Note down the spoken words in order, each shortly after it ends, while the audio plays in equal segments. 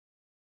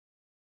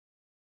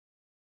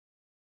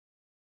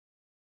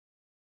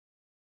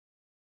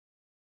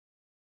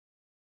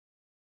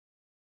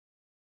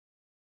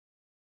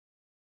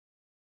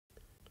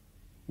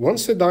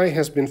Once a die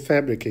has been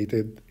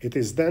fabricated, it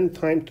is then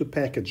time to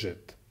package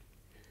it.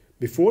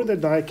 Before the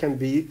die can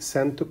be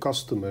sent to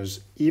customers,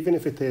 even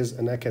if it is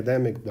an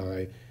academic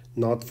die,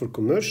 not for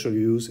commercial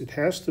use, it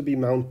has to be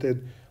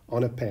mounted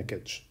on a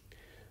package.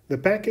 The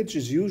package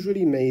is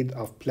usually made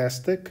of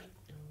plastic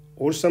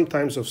or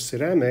sometimes of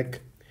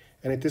ceramic,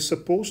 and it is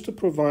supposed to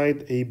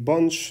provide a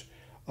bunch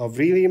of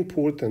really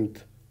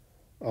important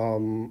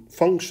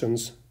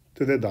functions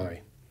to the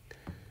die.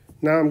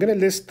 Now I'm going to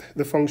list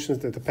the functions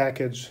that the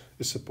package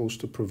is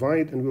supposed to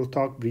provide, and we'll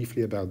talk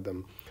briefly about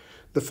them.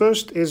 The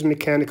first is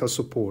mechanical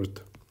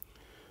support.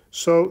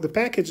 So the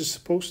package is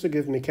supposed to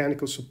give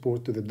mechanical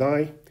support to the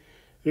die.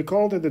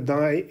 Recall that the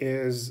die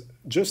is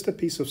just a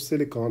piece of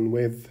silicon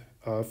with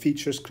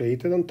features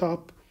created on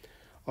top.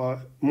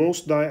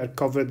 Most die are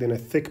covered in a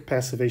thick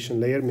passivation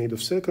layer made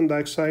of silicon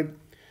dioxide,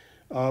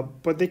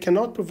 but they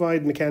cannot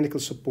provide mechanical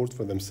support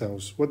for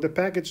themselves. What the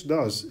package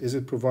does is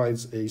it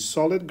provides a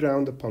solid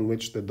ground upon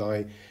which the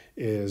die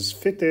is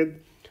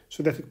fitted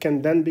so that it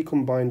can then be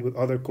combined with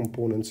other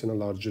components in a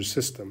larger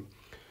system.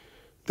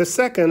 The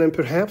second and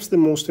perhaps the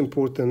most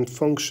important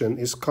function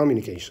is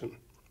communication.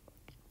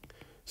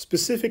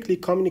 Specifically,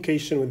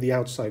 communication with the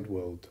outside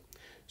world.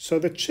 So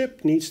the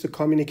chip needs to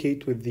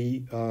communicate with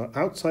the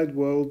outside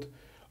world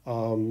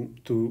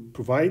to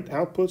provide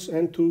outputs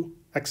and to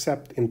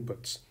accept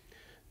inputs.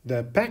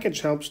 The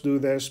package helps do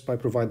this by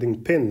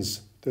providing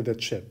pins to the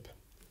chip.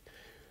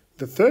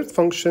 The third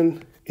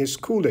function is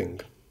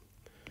cooling.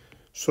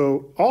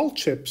 So all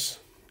chips,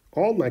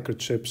 all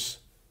microchips,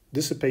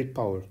 dissipate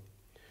power.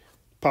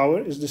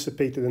 Power is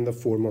dissipated in the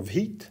form of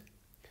heat,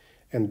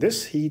 and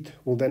this heat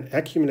will then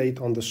accumulate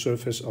on the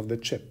surface of the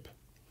chip.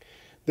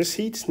 This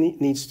heat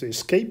needs to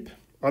escape,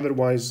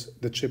 otherwise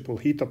the chip will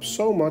heat up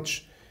so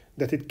much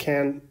that it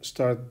can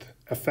start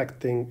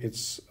affecting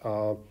its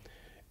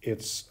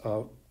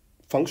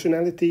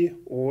functionality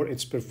or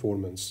its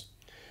performance.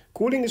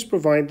 Cooling is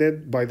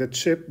provided by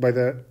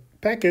the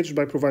package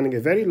by providing a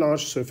very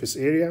large surface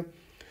area.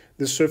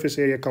 This surface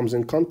area comes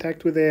in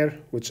contact with air,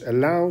 which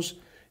allows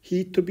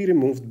heat to be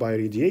removed by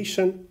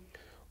radiation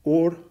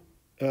or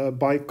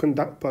by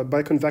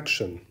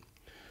convection.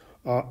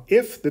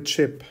 If the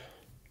chip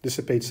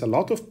dissipates a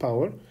lot of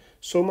power,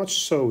 so much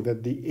so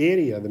that the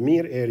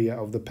mere area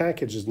of the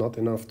package is not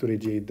enough to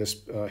radiate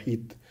this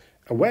heat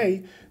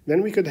away,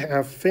 then we could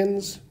have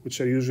fins, which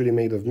are usually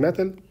made of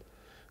metal,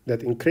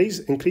 that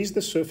increase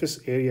the surface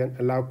area and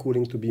allow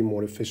cooling to be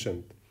more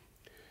efficient.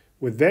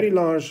 With very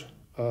large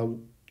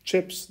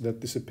chips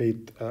that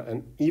dissipate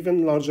an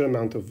even larger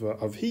amount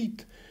of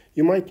heat,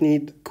 you might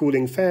need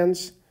cooling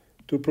fans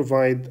to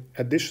provide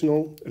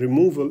additional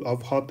removal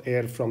of hot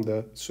air from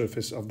the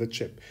surface of the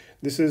chip.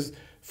 This is,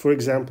 for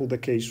example, the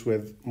case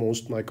with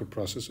most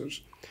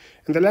microprocessors.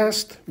 And the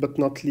last but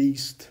not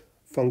least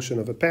function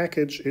of a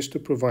package is to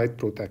provide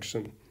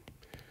protection.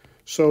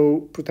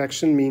 So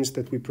protection means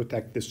that we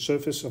protect the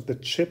surface of the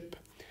chip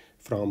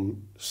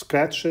from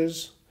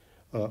scratches,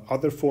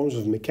 other forms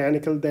of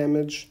mechanical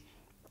damage,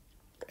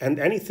 and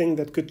anything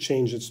that could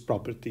change its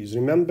properties.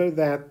 Remember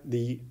that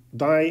the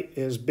die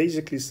is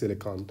basically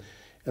silicon,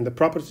 and the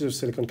properties of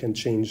silicon can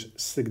change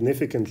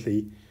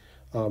significantly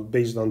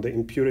based on the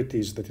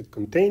impurities that it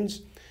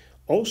contains.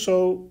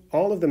 Also,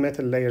 all of the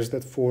metal layers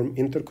that form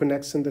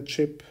interconnects in the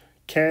chip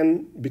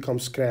can become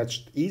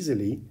scratched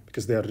easily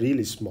because they are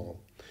really small.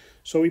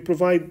 So we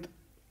provide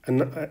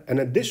an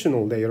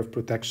additional layer of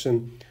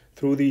protection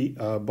through the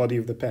body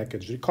of the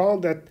package. Recall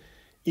that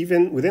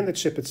even within the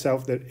chip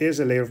itself, there is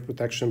a layer of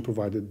protection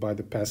provided by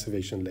the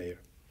passivation layer.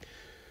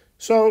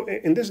 So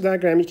in this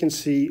diagram, you can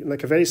see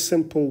like a very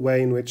simple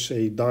way in which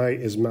a die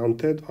is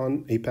mounted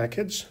on a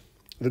package.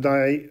 The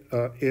die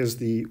is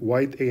the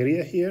white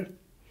area here,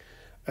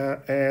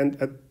 and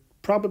at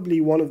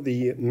probably one of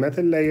the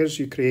metal layers,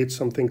 you create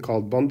something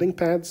called bonding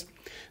pads.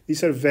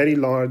 These are very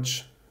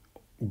large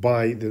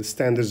by the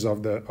standards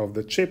of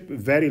the chip,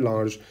 very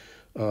large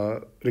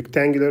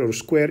rectangular or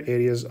square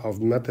areas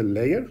of metal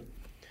layer.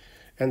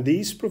 And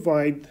these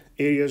provide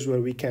areas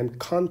where we can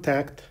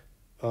contact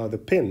the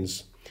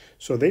pins.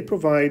 So they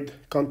provide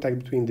contact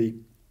between the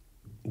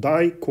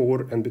die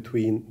core and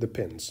between the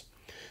pins.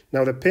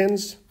 Now the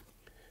pins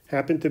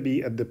happen to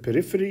be at the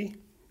periphery,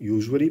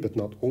 usually, but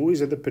not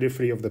always at the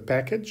periphery of the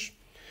package.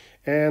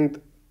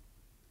 And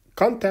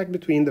contact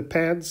between the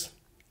pads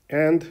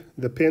and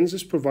the pins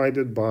is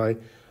provided by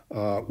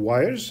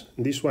wires.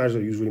 And these wires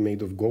are usually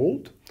made of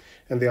gold.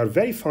 And they are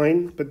very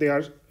fine, but they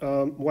are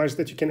wires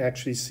that you can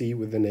actually see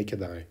with the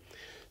naked eye.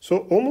 So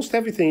almost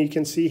everything you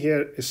can see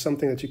here is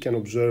something that you can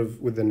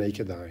observe with the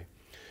naked eye.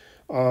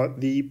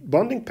 The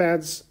bonding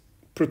pads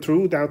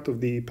protrude out of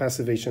the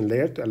passivation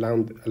layer to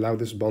allow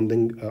this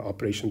bonding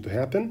operation to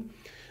happen.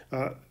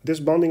 This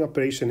bonding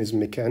operation is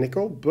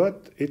mechanical,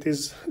 but it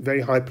is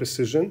very high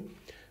precision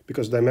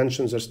because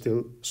dimensions are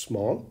still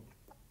small.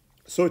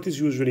 So it is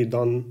usually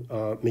done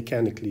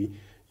mechanically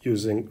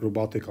using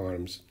robotic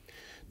arms.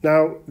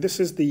 Now, this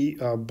is the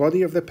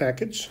body of the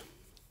package,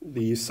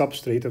 the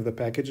substrate of the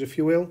package, if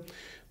you will,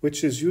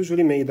 which is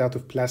usually made out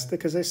of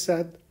plastic, as I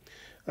said.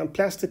 And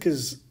plastic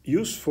is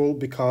useful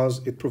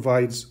because it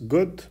provides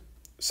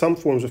some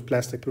forms of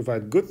plastic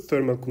provide good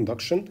thermal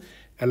conduction,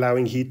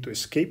 allowing heat to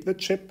escape the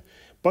chip,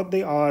 but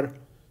they are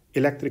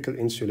electrical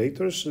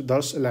insulators,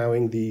 thus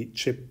allowing the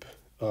chip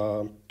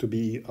to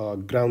be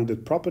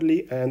grounded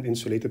properly and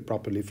insulated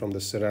properly from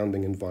the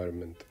surrounding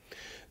environment.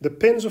 The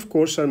pins, of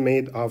course, are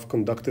made of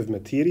conductive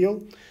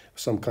material,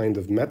 some kind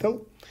of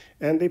metal,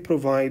 and they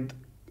provide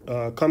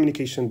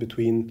communication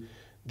between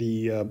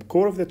the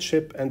core of the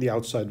chip and the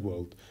outside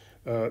world.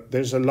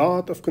 There's a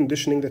lot of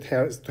conditioning that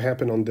has to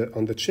happen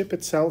on the chip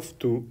itself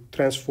to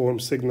transform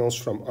signals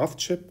from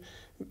off-chip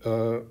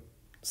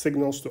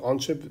signals to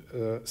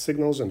on-chip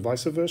signals and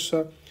vice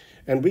versa,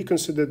 and we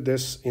considered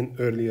this in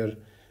earlier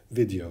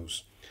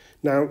videos.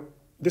 Now,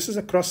 this is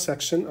a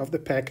cross-section of the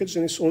package,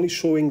 and it's only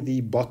showing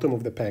the bottom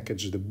of the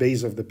package, the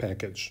base of the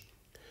package.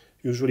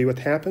 Usually what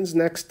happens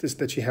next is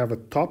that you have a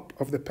top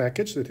of the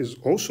package that is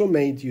also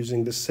made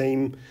using the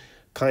same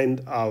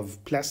kind of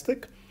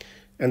plastic,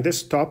 and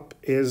this top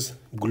is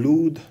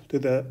glued to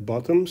the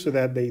bottom so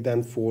that they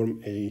then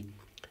form a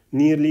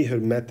nearly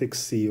hermetic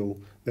seal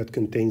that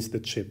contains the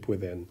chip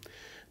within.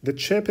 The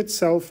chip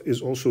itself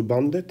is also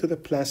bonded to the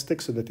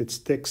plastic so that it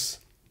sticks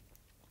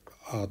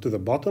to the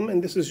bottom,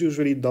 and this is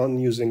usually done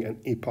using an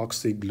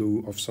epoxy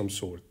glue of some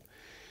sort.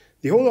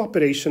 The whole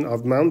operation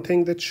of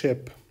mounting the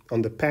chip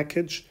on the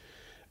package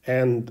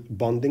and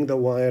bonding the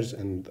wires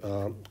and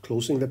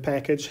closing the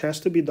package has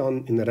to be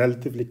done in a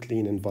relatively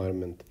clean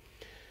environment.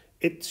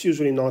 It's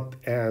usually not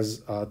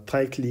as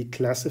tightly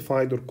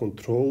classified or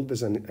controlled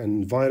as an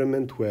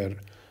environment where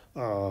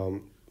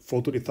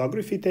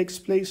photolithography takes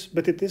place,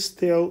 but it is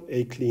still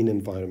a clean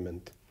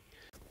environment.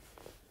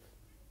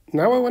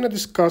 Now I want to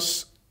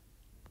discuss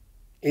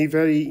a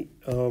very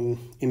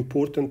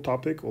important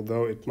topic,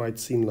 although it might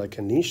seem like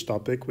a niche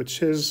topic,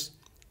 which is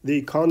the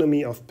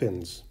economy of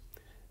pins.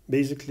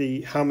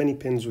 Basically, how many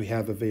pins we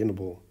have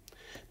available.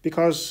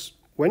 Because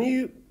when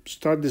you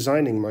start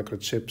designing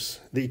microchips,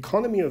 the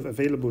economy of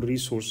available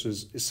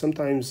resources is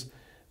sometimes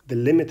the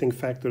limiting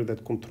factor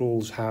that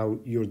controls how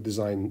your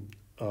design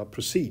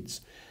proceeds.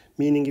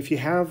 Meaning, if you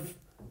have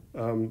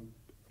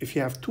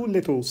too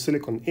little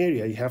silicon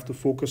area, you have to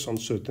focus on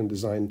certain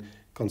design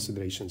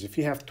considerations. If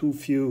you have too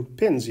few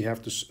pins, you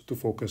have to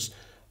focus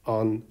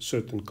on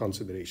certain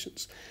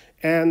considerations.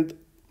 And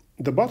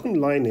the bottom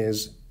line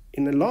is,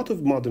 in a lot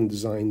of modern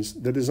designs,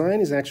 the design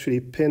is actually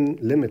pin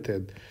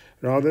limited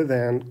rather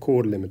than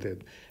core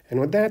limited. And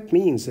what that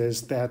means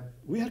is that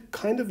we are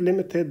kind of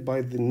limited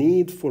by the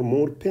need for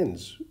more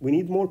pins. We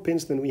need more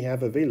pins than we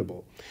have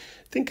available.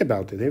 Think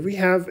about it. If we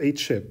have a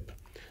chip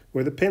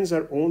where the pins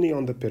are only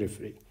on the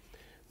periphery,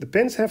 the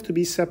pins have to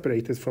be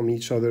separated from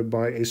each other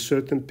by a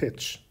certain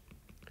pitch.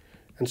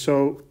 And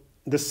so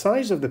the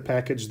size of the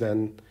package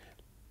then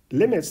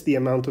limits the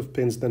amount of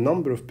pins, the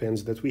number of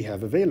pins that we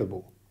have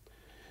available.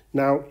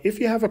 Now, if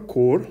you have a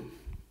core,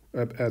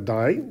 a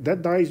die,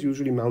 that die is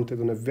usually mounted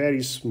on a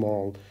very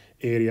small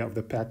area of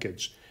the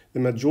package.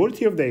 The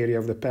majority of the area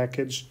of the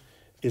package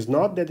is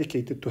not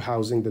dedicated to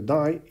housing the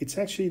die. It's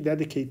actually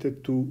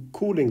dedicated to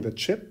cooling the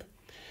chip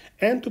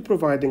and to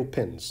providing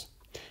pins.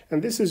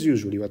 And this is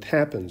usually what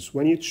happens.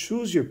 When you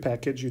choose your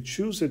package, you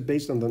choose it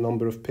based on the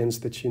number of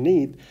pins that you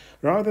need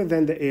rather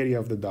than the area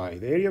of the die.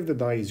 The area of the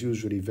die is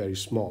usually very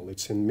small.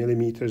 It's in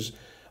millimeters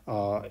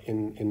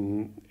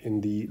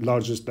in the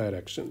largest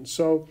direction.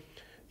 So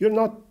you're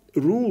not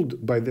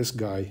ruled by this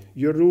guy,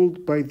 you're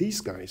ruled by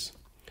these guys.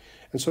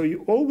 And so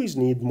you always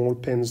need more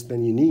pins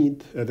than you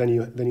need, than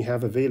you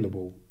have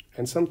available.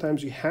 And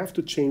sometimes you have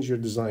to change your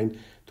design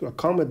to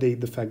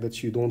accommodate the fact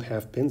that you don't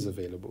have pins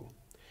available.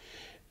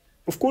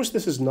 Of course,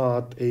 this is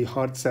not a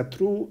hard set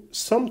rule.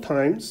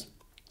 Sometimes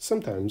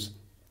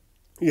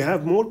you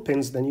have more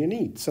pins than you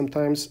need.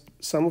 Sometimes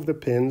some of the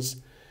pins,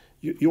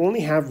 you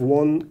only have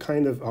one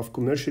kind of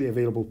commercially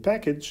available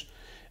package,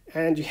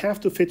 and you have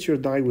to fit your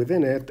die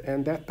within it,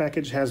 and that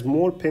package has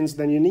more pins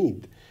than you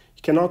need.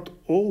 You cannot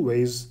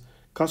always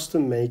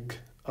custom make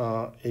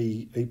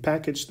a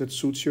package that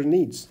suits your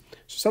needs.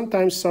 So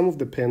sometimes some of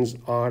the pins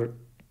are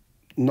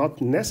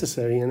not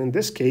necessary, and in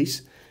this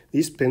case,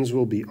 these pins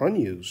will be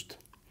unused.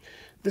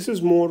 This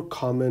is more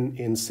common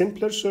in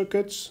simpler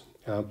circuits,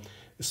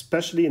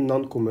 especially in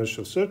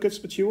non-commercial circuits,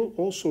 but you will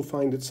also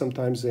find it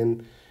sometimes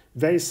in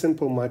very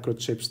simple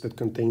microchips that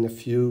contain a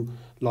few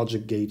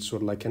logic gates or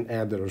like an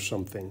adder or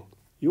something.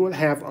 You will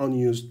have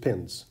unused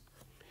pins.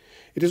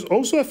 It is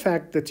also a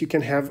fact that you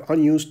can have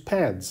unused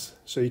pads.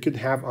 So you could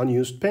have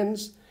unused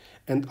pins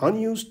and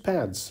unused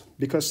pads,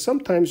 because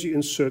sometimes you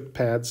insert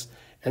pads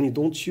and you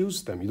don't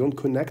use them, you don't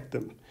connect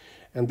them.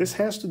 And this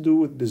has to do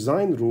with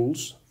design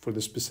rules for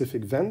the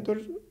specific vendor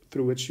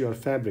through which you are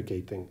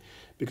fabricating,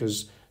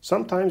 because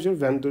sometimes your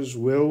vendors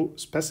will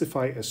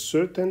specify a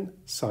certain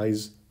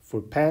size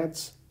for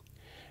pads,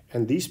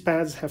 and these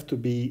pads have to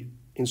be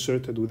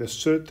inserted with a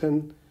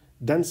certain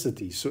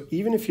density. So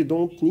even if you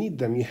don't need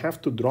them, you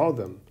have to draw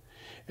them.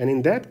 And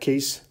in that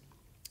case,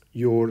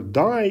 your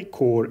die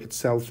core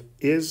itself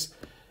is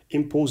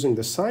imposing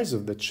the size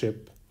of the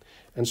chip.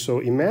 And so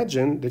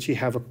imagine that you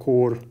have a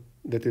core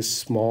that is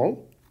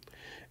small,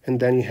 and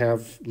then you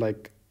have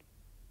like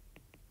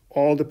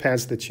all the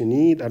pads that you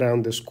need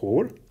around this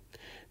core.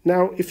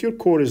 Now, if your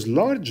core is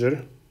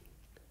larger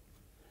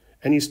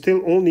and you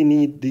still only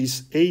need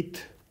these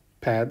 8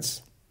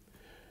 pads,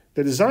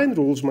 the design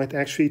rules might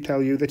actually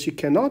tell you that you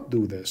cannot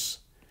do this.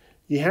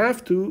 You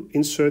have to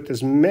insert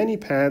as many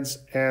pads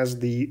as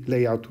the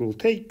layout will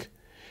take.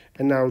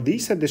 And now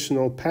these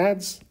additional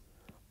pads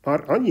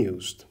are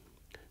unused.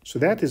 So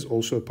that is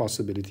also a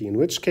possibility, in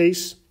which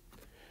case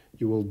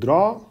you will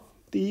draw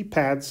the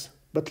pads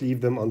but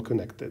leave them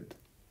unconnected.